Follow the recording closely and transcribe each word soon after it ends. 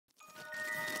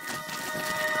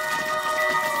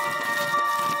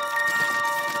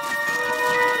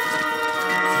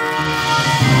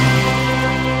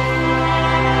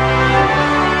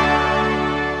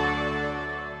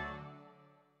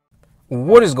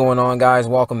What is going on, guys?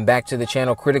 Welcome back to the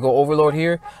channel. Critical Overlord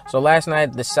here. So last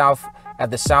night at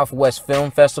the Southwest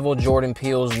Film Festival, Jordan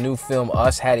Peele's new film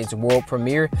Us had its world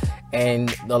premiere,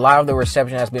 and a lot of the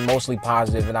reception has been mostly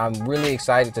positive, and I'm really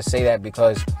excited to say that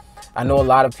because I know a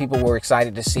lot of people were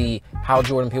excited to see how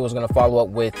Jordan Peele was going to follow up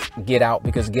with Get Out,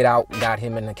 because Get Out got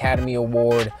him an Academy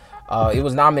Award. It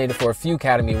was nominated for a few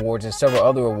Academy Awards and several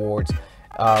other awards.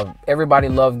 Everybody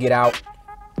loved Get Out.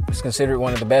 It's considered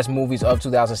one of the best movies of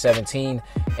 2017,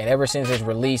 and ever since its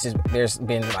release, there's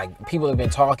been people have been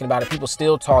talking about it. People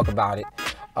still talk about it,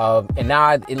 and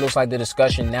now it looks like the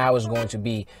discussion now is going to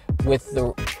be, with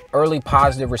the early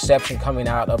positive reception coming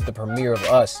out of the premiere of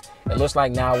Us, it looks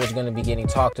like now what's going to be getting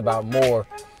talked about more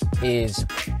is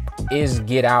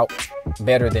Get Out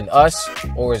better than Us,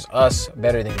 or is Us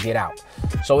better than Get Out?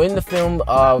 So in the film,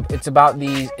 it's about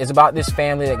this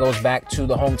family that goes back to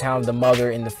the hometown of the mother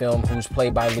in the film, who's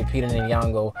played by Lupita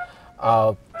Nyong'o.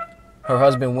 Her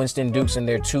husband Winston Dukes and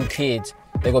their two kids.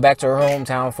 They go back to her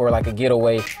hometown for like a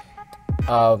getaway,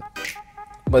 but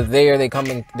there they come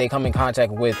in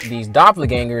contact with these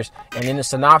doppelgangers. And in the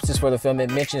synopsis for the film,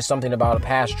 it mentions something about a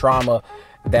past trauma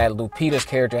that Lupita's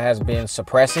character has been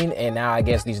suppressing, and now I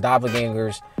guess these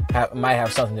doppelgangers might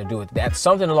have something to do with that.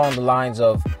 Something along the lines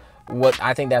of what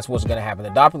I think that's what's going to happen. The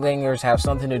doppelgangers have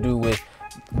something to do with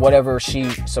whatever she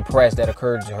suppressed that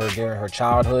occurred to her during her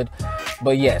childhood.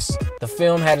 But yes, the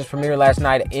film had its premiere last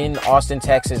night in Austin,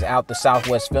 Texas, at the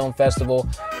Southwest Film Festival.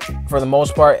 For the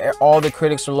most part, all the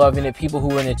critics are loving it. People who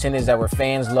were in attendance that were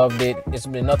fans loved it. It's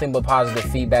been nothing but positive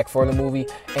feedback for the movie.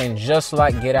 And just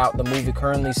like Get Out, the movie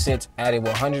currently sits at a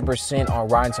 100% on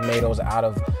Rotten Tomatoes.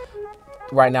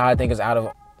 Right now, I think it's out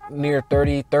of near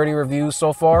 30 reviews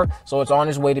so far. So it's on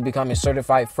its way to becoming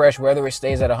certified fresh. Whether it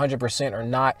stays at 100% or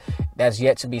not, that's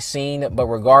yet to be seen. But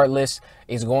regardless,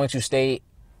 it's going to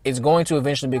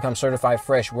eventually become certified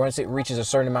fresh. Once it reaches a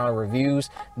certain amount of reviews,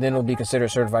 then it'll be considered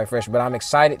certified fresh. But I'm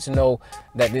excited to know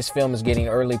that this film is getting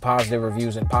early positive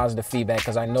reviews and positive feedback,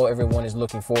 because I know everyone is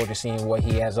looking forward to seeing what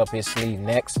he has up his sleeve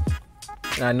next.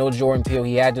 And I know Jordan Peele,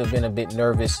 he had to have been a bit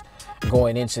nervous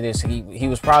going into this. He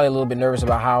was probably a little bit nervous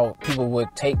about how people would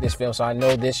take this film. So I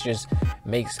know this just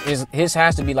makes his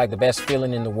has to be like the best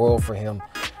feeling in the world for him,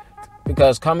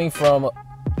 because coming from,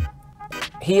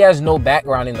 he has no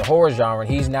background in the horror genre.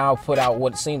 He's now put out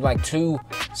what seems like two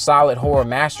solid horror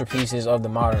masterpieces of the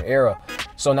modern era.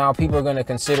 So now people are going to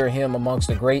consider him amongst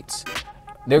the greats.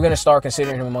 They're going to start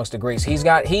considering him amongst the greats. He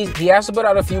has to put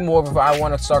out a few more before I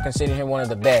want to start considering him one of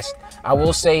the best. I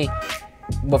will say,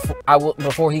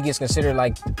 before he gets considered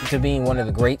to being one of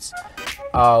the greats,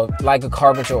 like a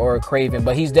Carpenter or a Craven.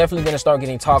 But he's definitely going to start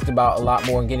getting talked about a lot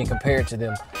more and getting compared to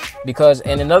them.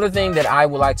 And another thing that I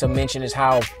would like to mention is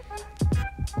how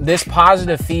this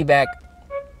positive feedback,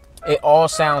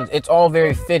 it's all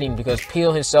very fitting, because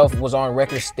Peele himself was on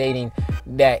record stating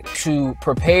that to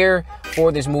prepare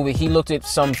for this movie, he looked at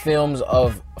some films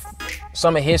of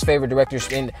some of his favorite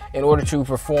directors in order to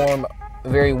perform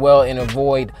very well and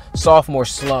avoid sophomore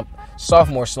slump.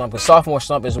 Because sophomore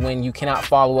slump is when you cannot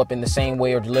follow up in the same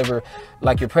way or deliver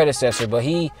like your predecessor. But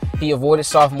he avoided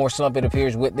sophomore slump, it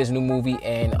appears, with this new movie,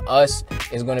 and Us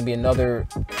is going to be another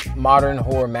modern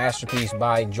horror masterpiece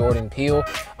by Jordan Peele.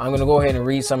 I'm going to go ahead and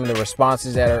read some of the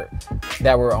responses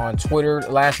that were on Twitter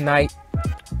last night.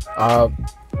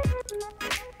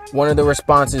 One of the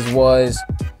responses was,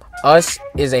 "Us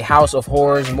is a house of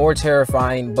horrors, more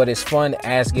terrifying but as fun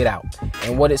as Get Out.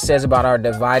 And what it says about our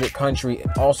divided country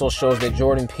also shows that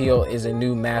Jordan Peele is a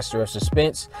new master of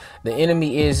suspense. The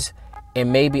enemy is,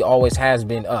 and maybe always has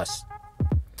been, us."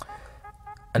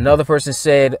 Another person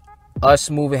said, "Us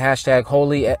movie, hashtag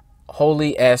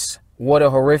holy S. What a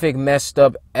horrific, messed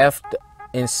up, effed,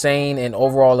 insane, and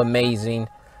overall amazing.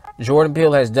 Jordan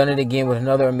Peele has done it again with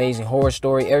another amazing horror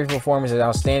story. Every performance is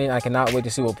outstanding. I cannot wait to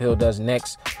see what Peele does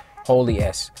next. Holy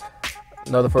S."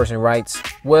 Another person writes,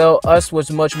 "Well, Us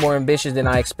was much more ambitious than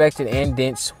I expected and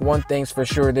dense. One thing's for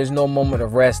sure, there's no moment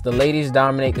of rest. The ladies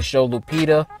dominate the show.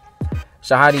 Lupita,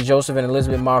 Shahadi Joseph, and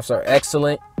Elizabeth Moss are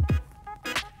excellent."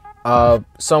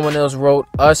 Someone else wrote,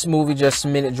 "Us movie just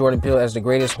cemented Jordan Peele as the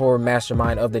greatest horror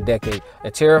mastermind of the decade. A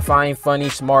terrifying, funny,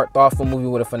 smart, thoughtful movie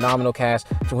with a phenomenal cast.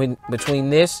 Between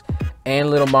this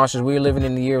and Little Monsters, we're living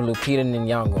in the year of Lupita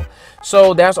Nyong'o."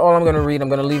 So that's all I'm going to read. I'm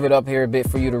going to leave it up here a bit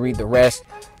for you to read the rest.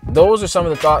 Those are some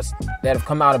of the thoughts that have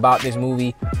come out about this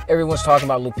movie. Everyone's talking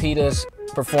about Lupita's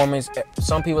performance.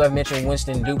 Some people have mentioned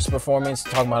Winston Duke's performance,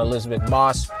 talking about Elizabeth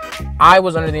Moss. I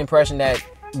was under the impression that,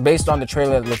 based on the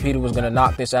trailer, that Lupita was going to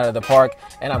knock this out of the park,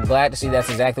 and I'm glad to see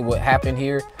that's exactly what happened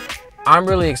here. I'm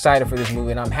really excited for this movie,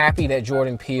 and I'm happy that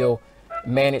Jordan Peele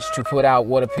managed to put out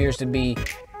what appears to be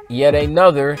yet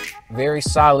another very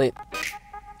solid,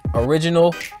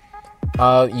 original,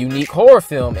 unique horror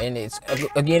film. And it's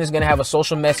going to have a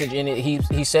social message in it.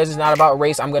 He says it's not about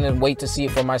race. I'm going to wait to see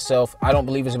it for myself. I don't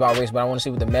believe it's about race, but I want to see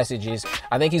what the message is.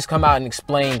 I think he's come out and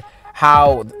explained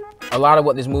how a lot of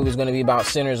what this movie is going to be about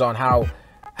centers on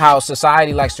how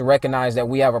society likes to recognize that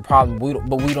we have a problem,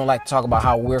 but we don't like to talk about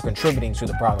how we're contributing to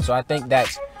the problem. So I think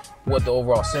that's what the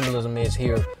overall symbolism is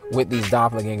here with these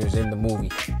doppelgangers in the movie.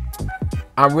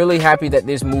 I'm really happy that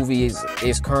this movie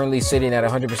is currently sitting at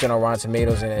 100% on Rotten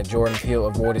Tomatoes and that Jordan Peele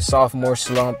avoided sophomore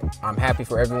slump. I'm happy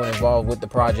for everyone involved with the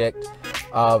project.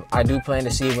 I do plan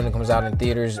to see it when it comes out in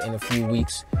theaters in a few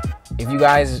weeks. If you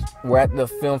guys were at the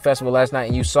film festival last night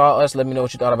and you saw us, let me know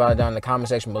what you thought about it down in the comment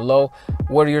section below.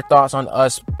 What are your thoughts on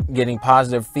us getting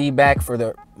positive feedback for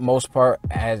the most part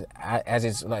as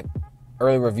it's like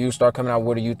early reviews start coming out?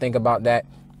 What do you think about that?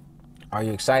 Are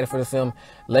you excited for the film?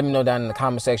 Let me know down in the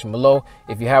comment section below.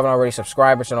 If you haven't already,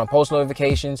 subscribe or turn on post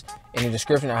notifications. In the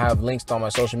description, I have links to all my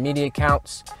social media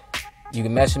accounts. You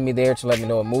can message me there to let me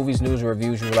know what movies, news, or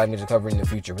reviews you would like me to cover in the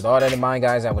future. With all that in mind,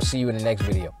 guys, I will see you in the next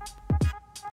video.